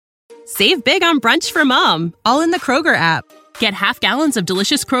Save big on brunch for mom, all in the Kroger app. Get half gallons of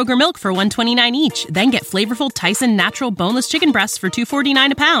delicious Kroger milk for $1.29 each. Then get flavorful Tyson natural boneless chicken breasts for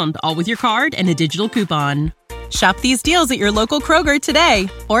 $2.49 a pound, all with your card and a digital coupon. Shop these deals at your local Kroger today,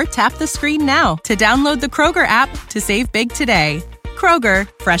 or tap the screen now to download the Kroger app to save big today. Kroger,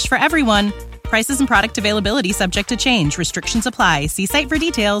 fresh for everyone. Prices and product availability subject to change. Restrictions apply. See site for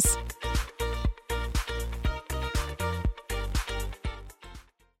details.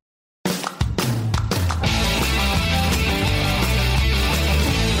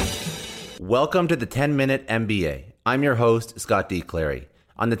 Welcome to the 10-Minute MBA. I'm your host, Scott D. Clary.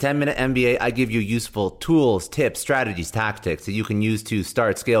 On the 10-Minute MBA, I give you useful tools, tips, strategies, tactics that you can use to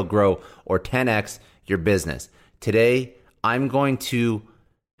start, scale, grow, or 10x your business. Today, I'm going to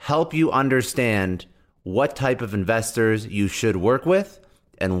help you understand what type of investors you should work with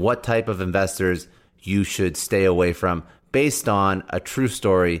and what type of investors you should stay away from based on a true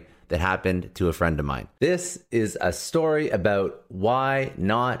story that happened to a friend of mine. This is a story about why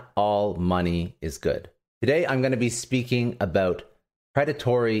not all money is good. Today, I'm going to be speaking about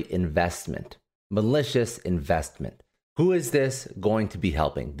predatory investment, malicious investment. Who is this going to be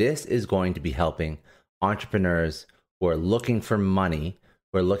helping? This is going to be helping entrepreneurs who are looking for money,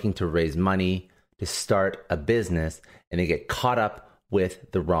 who are looking to raise money to start a business, and they get caught up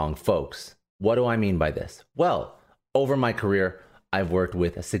with the wrong folks. What do I mean by this? Well, over my career, I've worked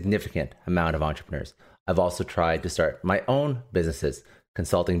with a significant amount of entrepreneurs. I've also tried to start my own businesses,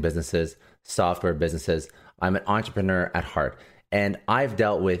 consulting businesses, software businesses. I'm an entrepreneur at heart, and I've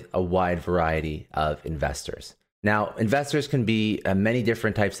dealt with a wide variety of investors. Now, investors can be many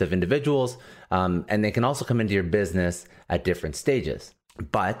different types of individuals, and they can also come into your business at different stages.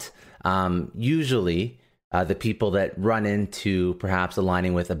 But usually, the people that run into perhaps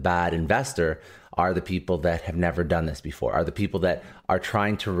aligning with a bad investor are the people that have never done this before, are the people that are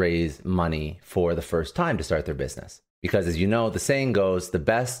trying to raise money for the first time to start their business. Because as you know, the saying goes, the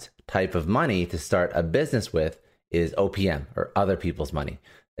best type of money to start a business with is OPM, or other people's money.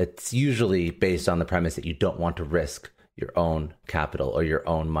 It's usually based on the premise that you don't want to risk your own capital or your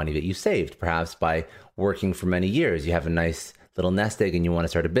own money that you saved, perhaps by working for many years. You have a nice little nest egg and you want to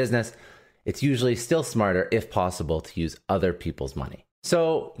start a business. It's usually still smarter, if possible, to use other people's money.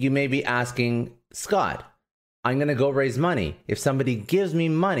 So you may be asking, Scott, I'm going to go raise money. If somebody gives me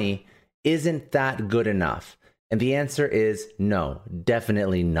money, isn't that good enough? And the answer is no,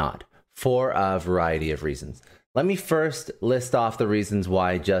 definitely not, for a variety of reasons. Let me first list off the reasons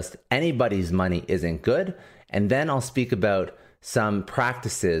why just anybody's money isn't good, and then I'll speak about some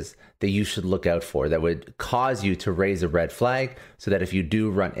practices that you should look out for that would cause you to raise a red flag, so that if you do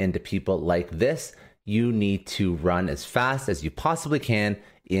run into people like this, you need to run as fast as you possibly can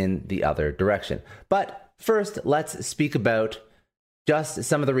in the other direction. But first, let's speak about just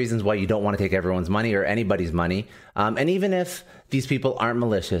some of the reasons why you don't want to take everyone's money or anybody's money. And even if these people aren't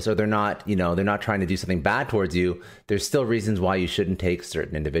malicious or they're not trying to do something bad towards you, there's still reasons why you shouldn't take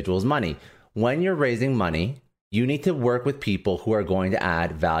certain individuals' money. When you're raising money, you need to work with people who are going to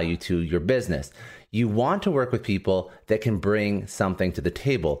add value to your business. You want to work with people that can bring something to the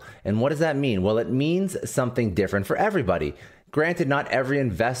table. And what does that mean? Well, it means something different for everybody. Granted, not every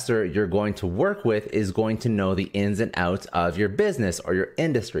investor you're going to work with is going to know the ins and outs of your business or your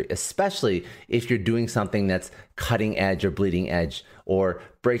industry, especially if you're doing something that's cutting edge or bleeding edge, or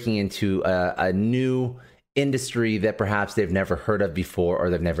breaking into a new industry that perhaps they've never heard of before or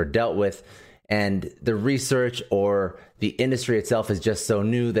they've never dealt with. And the research or the industry itself is just so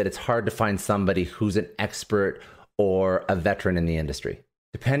new that it's hard to find somebody who's an expert or a veteran in the industry.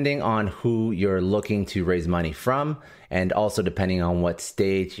 Depending on who you're looking to raise money from, and also depending on what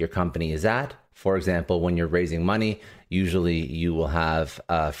stage your company is at. For example, when you're raising money, usually you will have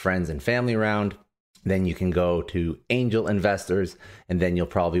friends and family around. Then you can go to angel investors, and then you'll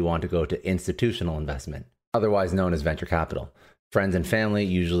probably want to go to institutional investment, otherwise known as venture capital. Friends and family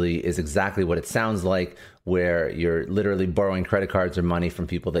usually is exactly what it sounds like, where you're literally borrowing credit cards or money from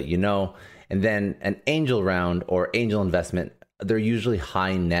people that you know. And then an angel round or angel investment, they're usually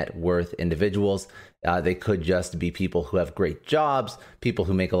high net worth individuals. They could just be people who have great jobs, people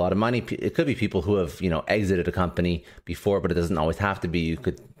who make a lot of money. It could be people who have, exited a company before, but it doesn't always have to be. You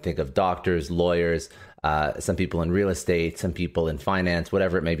could think of doctors, lawyers, some people in real estate, some people in finance,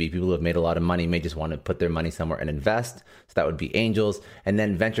 whatever it may be. People who have made a lot of money may just want to put their money somewhere and invest. So that would be angels. And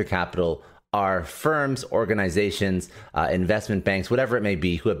then venture capital are firms, organizations, investment banks, whatever it may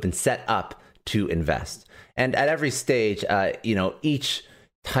be, who have been set up to invest. And at every stage, each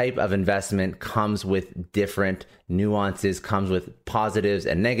type of investment comes with different nuances, comes with positives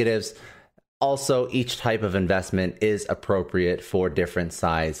and negatives. Also, each type of investment is appropriate for different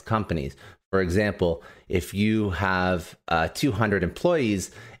size companies. For example, if you have 200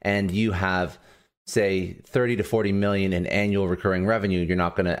 employees and you have, say, 30 to 40 million in annual recurring revenue, you're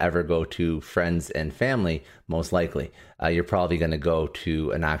not going to ever go to friends and family, most likely. You're probably going to go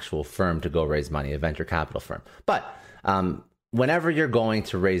to an actual firm to go raise money, a venture capital firm. But whenever you're going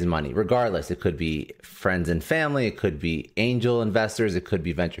to raise money, regardless, it could be friends and family, it could be angel investors, it could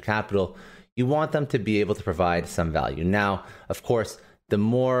be venture capital, you want them to be able to provide some value. Now, of course, the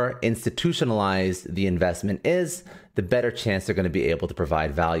more institutionalized the investment is, the better chance they're going to be able to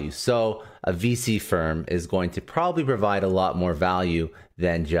provide value. So a VC firm is going to probably provide a lot more value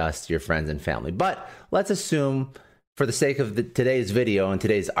than just your friends and family. But let's assume, for the sake of today's video and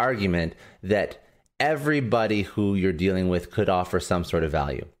today's argument, that everybody who you're dealing with could offer some sort of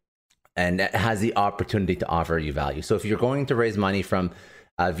value and has the opportunity to offer you value. So if you're going to raise money from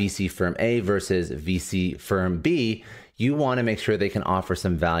VC firm A versus VC firm B, you want to make sure they can offer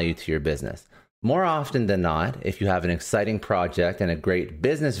some value to your business. More often than not, if you have an exciting project and a great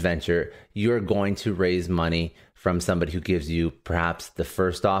business venture, you're going to raise money from somebody who gives you perhaps the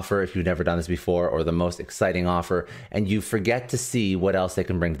first offer if you've never done this before, or the most exciting offer, and you forget to see what else they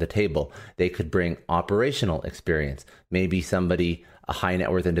can bring to the table. They could bring operational experience, maybe somebody, a high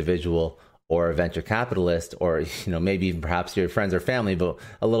net worth individual, or a venture capitalist, or maybe even perhaps your friends or family, but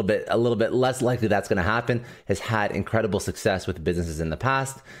a little bit less likely that's going to happen, has had incredible success with businesses in the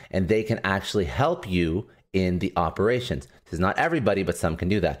past, and they can actually help you in the operations. This is not everybody, but some can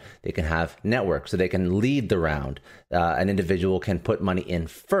do that. They can have networks, so they can lead the round. An individual can put money in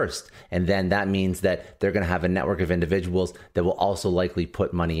first, and then that means that they're going to have a network of individuals that will also likely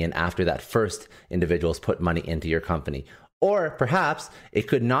put money in after that first individual's put money into your company. Or perhaps it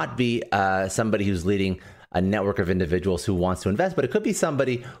could not be somebody who's leading a network of individuals who wants to invest, but it could be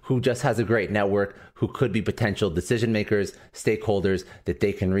somebody who just has a great network, who could be potential decision makers, stakeholders that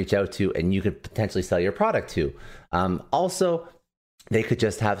they can reach out to, and you could potentially sell your product to. Also, they could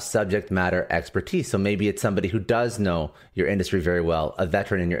just have subject matter expertise. So maybe it's somebody who does know your industry very well, a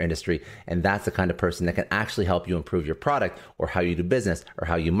veteran in your industry, and that's the kind of person that can actually help you improve your product, or how you do business, or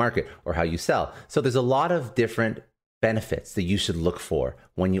how you market, or how you sell. So there's a lot of different benefits that you should look for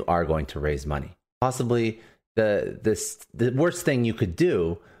when you are going to raise money. Possibly the worst thing you could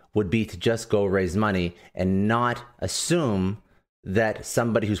do would be to just go raise money and not assume that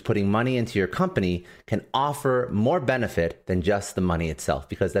somebody who's putting money into your company can offer more benefit than just the money itself,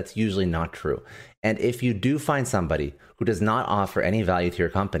 because that's usually not true. And if you do find somebody who does not offer any value to your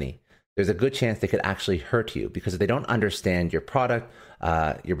company, there's a good chance they could actually hurt you, because if they don't understand your product,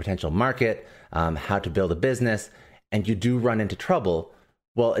 your potential market, how to build a business, and you do run into trouble,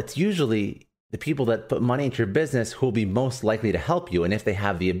 well, it's usually the people that put money into your business who will be most likely to help you. And if they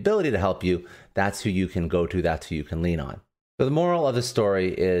have the ability to help you, that's who you can go to, that's who you can lean on. So the moral of the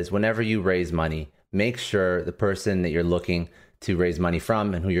story is, whenever you raise money, make sure the person that you're looking to raise money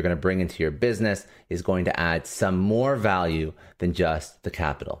from and who you're going to bring into your business is going to add some more value than just the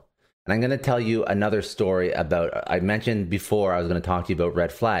capital. And I'm going to tell you another story about, I mentioned before I was going to talk to you about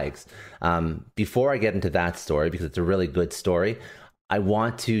red flags. Before I get into that story, because it's a really good story, I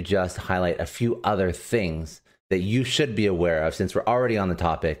want to just highlight a few other things that you should be aware of, since we're already on the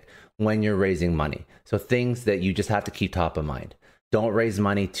topic, when you're raising money. So things that you just have to keep top of mind. Don't raise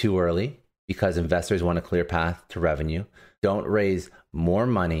money too early, because investors want a clear path to revenue. Don't raise more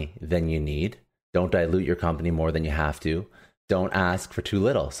money than you need. Don't dilute your company more than you have to. Don't ask for too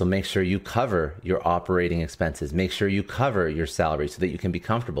little. So make sure you cover your operating expenses. Make sure you cover your salary so that you can be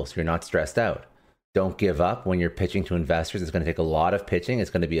comfortable, so you're not stressed out. Don't give up when you're pitching to investors. It's going to take a lot of pitching. It's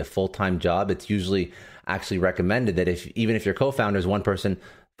going to be a full-time job. It's usually actually recommended that even if your co-founders, one person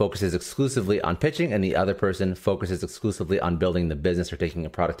focuses exclusively on pitching and the other person focuses exclusively on building the business or taking a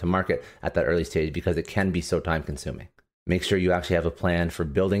product to market at that early stage, because it can be so time consuming. Make sure you actually have a plan for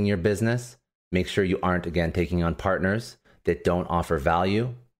building your business. Make sure you aren't, again, taking on partners that don't offer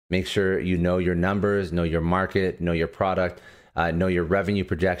value. Make sure you know your numbers, know your market, know your product, know your revenue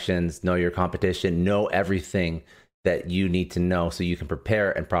projections, know your competition, know everything that you need to know so you can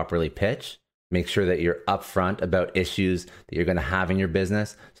prepare and properly pitch. Make sure that you're upfront about issues that you're going to have in your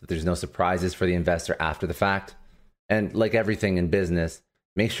business, so that there's no surprises for the investor after the fact. And like everything in business,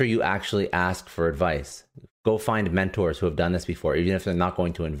 make sure you actually ask for advice. Go find mentors who have done this before. Even if they're not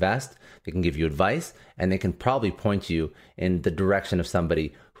going to invest, they can give you advice, and they can probably point you in the direction of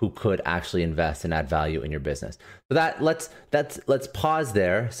somebody who could actually invest and add value in your business. So let's pause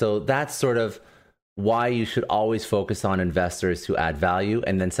there. So that's sort of why you should always focus on investors who add value,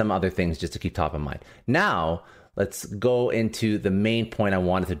 and then some other things just to keep top of mind. Now, let's go into the main point I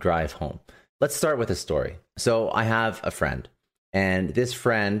wanted to drive home. let's start with a story. So I have a friend, and this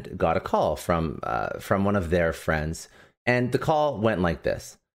friend got a call from one of their friends, and the call went like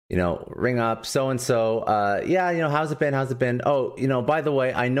this. Ring up so-and-so. Yeah, how's it been? Oh, by the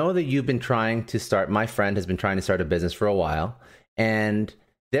way, I know that you've been trying to start, my friend has been trying to start a business for a while. And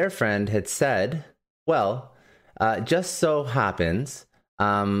their friend had said, well, just so happens,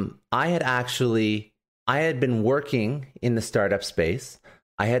 I had been working in the startup space.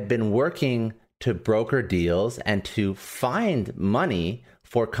 I had been working to broker deals and to find money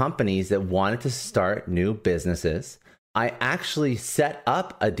for companies that wanted to start new businesses. I actually set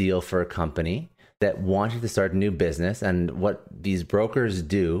up a deal for a company that wanted to start a new business. And what these brokers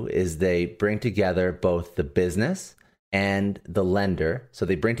do is they bring together both the business and the lender. So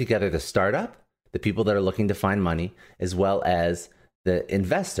they bring together the startup, the people that are looking to find money, as well as the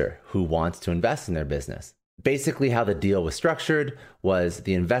investor who wants to invest in their business. Basically, how the deal was structured was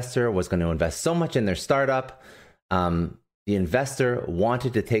the investor was going to invest so much in their startup. The investor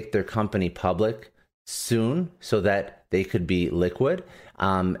wanted to take their company public soon so that they could be liquid.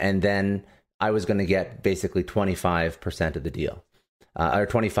 And then I was going to get basically 25% of the deal, or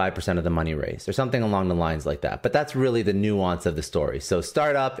 25% of the money raised, or something along the lines like that. But that's really the nuance of the story. So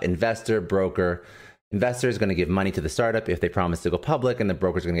startup, investor, broker. Investor is going to give money to the startup if they promise to go public, and the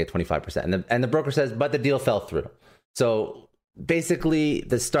broker is going to get 25%. And the broker says, but the deal fell through. So basically,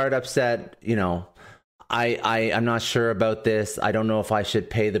 the startup said, I'm not sure about this. I don't know if I should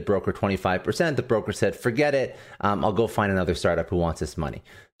pay the broker 25%. The broker said, forget it. I'll go find another startup who wants this money.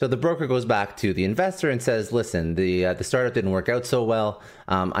 So the broker goes back to the investor and says, listen, the startup didn't work out so well.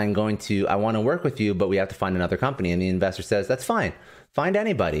 I want to work with you, but we have to find another company. And the investor says, that's fine. Find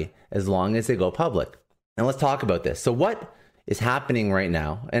anybody as long as they go public. And let's talk about this. So what is happening right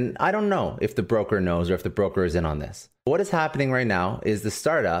now? And I don't know if the broker knows or if the broker is in on this. What is happening right now is the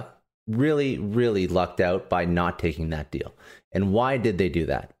startup really, really lucked out by not taking that deal. And why did they do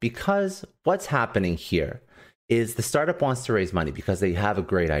that? Because what's happening here is the startup wants to raise money because they have a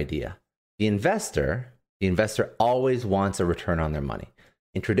great idea. The investor always wants a return on their money.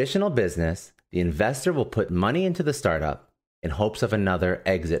 In traditional business, the investor will put money into the startup in hopes of another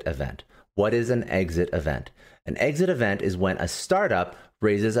exit event. What is an exit event? An exit event is when a startup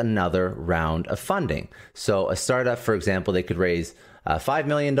raises another round of funding. So a startup, for example, they could raise $5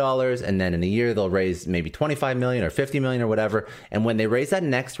 million, and then in a year they'll raise maybe 25 million or 50 million or whatever. And when they raise that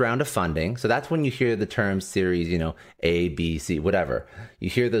next round of funding, so that's when you hear the term series, A, B, C, whatever. You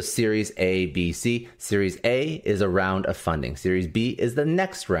hear those series A, B, C. Series A is a round of funding. Series B is the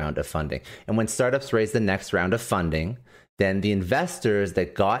next round of funding. And when startups raise the next round of funding, then the investors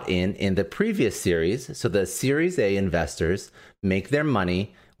that got in the previous series, so the Series A investors, make their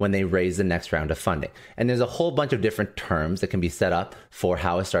money when they raise the next round of funding. And there's a whole bunch of different terms that can be set up for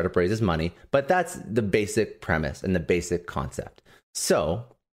how a startup raises money, but that's the basic premise and the basic concept. So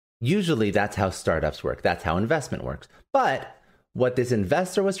usually that's how startups work. That's how investment works. But what this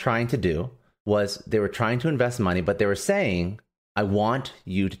investor was trying to do was they were trying to invest money, but they were saying, I want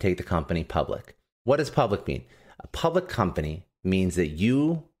you to take the company public. What does public mean? A public company means that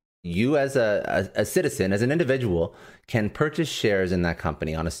you as a citizen, as an individual, can purchase shares in that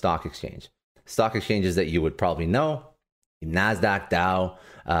company on a stock exchange. Stock exchanges that you would probably know, NASDAQ, Dow,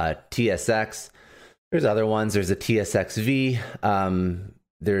 TSX. There's other ones. There's a TSXV.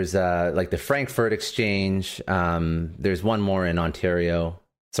 There's like the Frankfurt Exchange. There's one more in Ontario.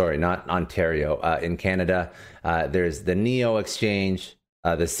 Sorry, not Ontario, in Canada. There's the NEO Exchange,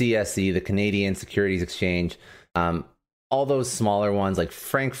 the CSE, the Canadian Securities Exchange. All those smaller ones like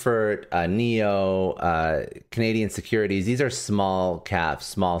Frankfurt, NEO, Canadian Securities, these are small caps,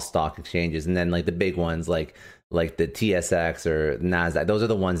 small stock exchanges. And then like the big ones like the TSX or NASDAQ, those are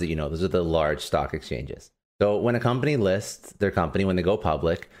the ones that those are the large stock exchanges. So when a company lists their company, when they go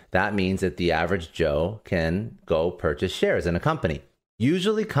public, that means that the average Joe can go purchase shares in a company.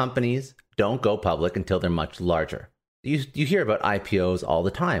 Usually companies don't go public until they're much larger. You hear about IPOs all the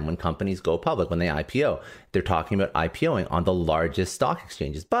time. When companies go public, when they IPO, they're talking about IPOing on the largest stock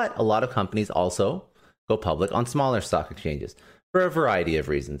exchanges. But a lot of companies also go public on smaller stock exchanges for a variety of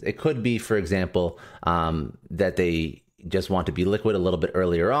reasons. It could be, for example, that they just want to be liquid a little bit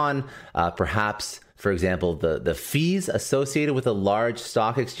earlier on. Perhaps, for example, the fees associated with a large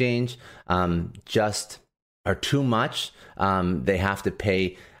stock exchange just are too much. They have to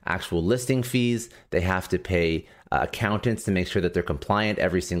pay actual listing fees. They have to pay accountants to make sure that they're compliant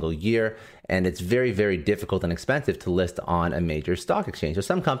every single year. And it's very, very difficult and expensive to list on a major stock exchange. So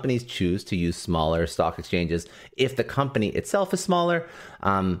some companies choose to use smaller stock exchanges if the company itself is smaller.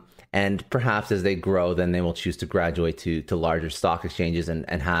 And perhaps as they grow, then they will choose to graduate to larger stock exchanges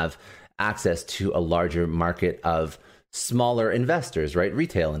and have access to a larger market of smaller investors, right?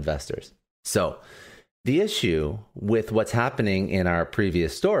 Retail investors. So the issue with what's happening in our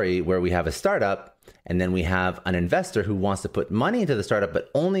previous story, where we have a startup and then we have an investor who wants to put money into the startup, but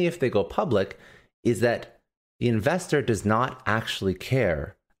only if they go public, is that the investor does not actually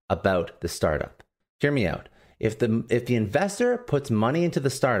care about the startup. Hear me out. If the investor puts money into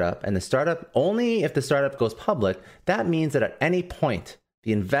the startup and the startup, only if the startup goes public, that means that at any point,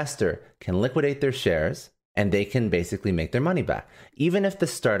 the investor can liquidate their shares and they can basically make their money back. Even if the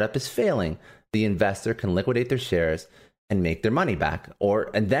startup is failing, the investor can liquidate their shares and make their money back,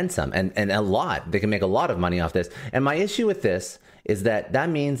 and then some, and a lot. They can make a lot of money off this. And my issue with this is that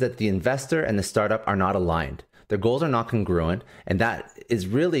means that the investor and the startup are not aligned. Their goals are not congruent, and that is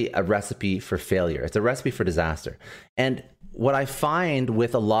really a recipe for failure. It's a recipe for disaster. And what I find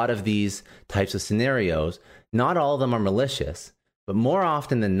with a lot of these types of scenarios, not all of them are malicious, but more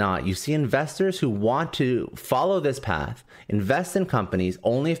often than not, you see investors who want to follow this path, invest in companies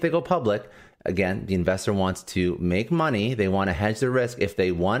only if they go public. Again, the investor wants to make money. They want to hedge their risk if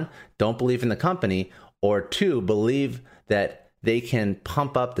they, one, don't believe in the company, or two, believe that they can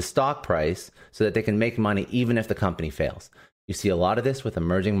pump up the stock price so that they can make money even if the company fails. You see a lot of this with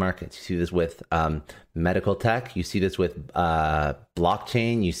emerging markets. You see this with medical tech. You see this with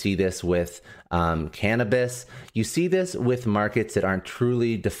blockchain. You see this with cannabis. You see this with markets that aren't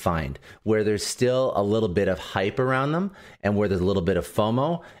truly defined, where there's still a little bit of hype around them and where there's a little bit of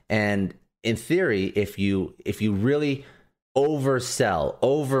FOMO. And in theory, if you really oversell,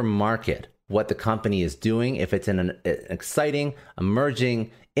 overmarket what the company is doing, if it's in an exciting, emerging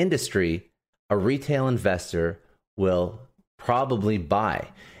industry, a retail investor will probably buy.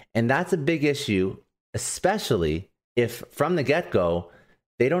 And that's a big issue, especially if from the get-go,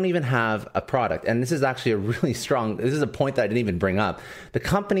 they don't even have a product. And this is actually this is a point that I didn't even bring up. The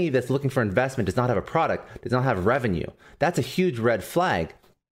company that's looking for investment does not have a product, does not have revenue. That's a huge red flag.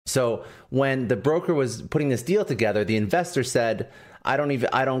 So when the broker was putting this deal together, the investor said,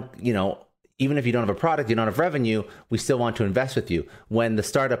 even if you don't have a product, you don't have revenue, we still want to invest with you. When the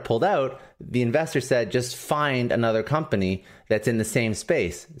startup pulled out, the investor said, just find another company that's in the same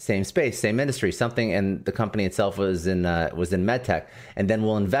space, same industry, something, and the company itself was in medtech, and then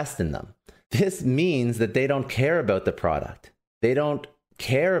we'll invest in them. This means that they don't care about the product. They don't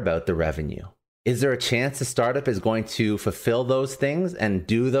care about the revenue. Is there a chance the startup is going to fulfill those things and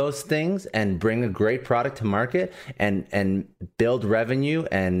do those things and bring a great product to market and build revenue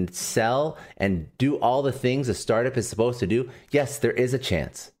and sell and do all the things a startup is supposed to do? Yes, there is a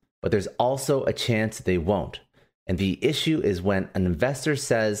chance, but there's also a chance they won't. And the issue is when an investor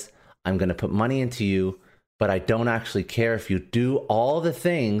says, I'm going to put money into you, but I don't actually care if you do all the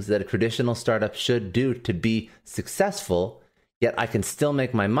things that a traditional startup should do to be successful, yet I can still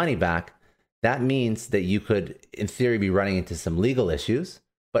make my money back. That means that you could, in theory, be running into some legal issues,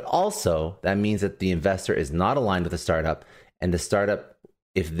 but also that means that the investor is not aligned with the startup, and the startup,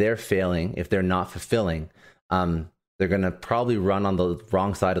 if they're failing, if they're not fulfilling, they're going to probably run on the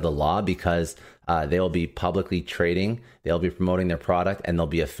wrong side of the law because they'll be publicly trading, they'll be promoting their product, and they'll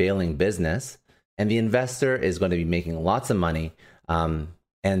be a failing business, and the investor is going to be making lots of money, and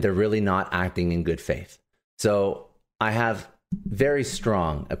they're really not acting in good faith. So I have very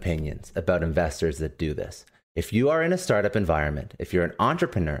strong opinions about investors that do this. If you are in a startup environment, if you're an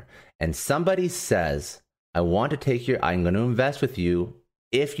entrepreneur and somebody says, I'm going to invest with you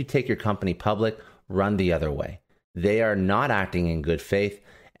if you take your company public, run the other way. They are not acting in good faith.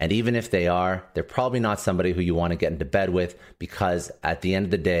 And even if they are, they're probably not somebody who you want to get into bed with, because at the end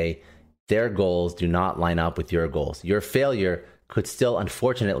of the day, their goals do not line up with your goals. Your failure could still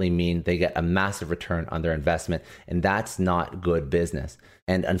unfortunately mean they get a massive return on their investment, and that's not good business.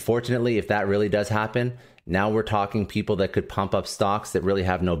 And unfortunately, if that really does happen, now we're talking people that could pump up stocks that really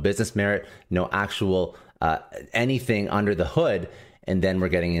have no business merit, no actual anything under the hood, and then we're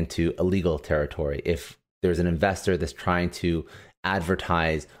getting into illegal territory. If there's an investor that's trying to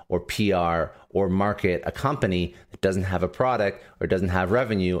advertise or PR or market a company that doesn't have a product or doesn't have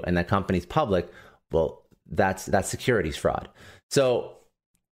revenue, and that company's public, well, that's securities fraud. So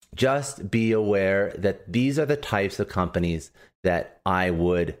just be aware that these are the types of companies that I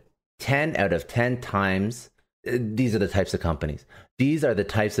would 10 out of 10 times, these are the types of companies. These are the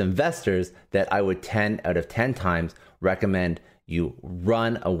types of investors that I would 10 out of 10 times recommend you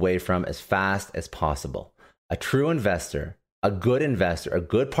run away from as fast as possible. A true investor, a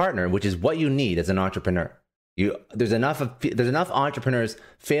good partner, which is what you need as an entrepreneur. There's enough entrepreneurs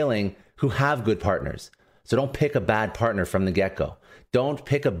failing who have good partners. So don't pick a bad partner from the get-go. Don't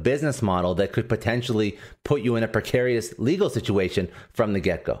pick a business model that could potentially put you in a precarious legal situation from the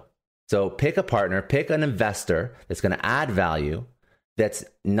get-go. So pick a partner, pick an investor that's going to add value, that's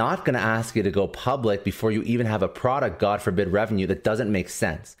not going to ask you to go public before you even have a product, God forbid, revenue that doesn't make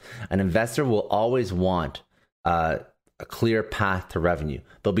sense. An investor will always want a clear path to revenue.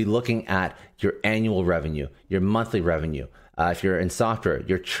 They'll be looking at your annual revenue, your monthly revenue. If you're in software,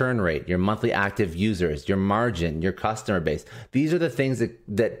 your churn rate, your monthly active users, your margin, your customer base. These are the things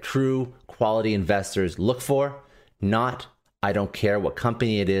that true quality investors look for, not I don't care what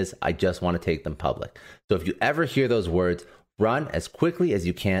company it is, I just want to take them public. So if you ever hear those words, run as quickly as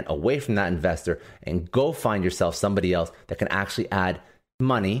you can away from that investor and go find yourself somebody else that can actually add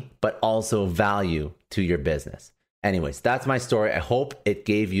money, but also value to your business. Anyways, that's my story. I hope it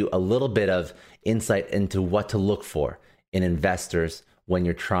gave you a little bit of insight into what to look for in investors when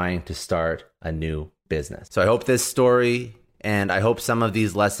you're trying to start a new business. So I hope this story and I hope some of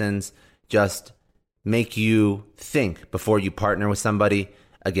these lessons just make you think before you partner with somebody.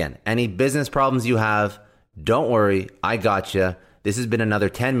 Again, any business problems you have, don't worry, I got you. This has been another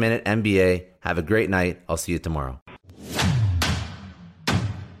 10-minute MBA. Have a great night. I'll see you tomorrow.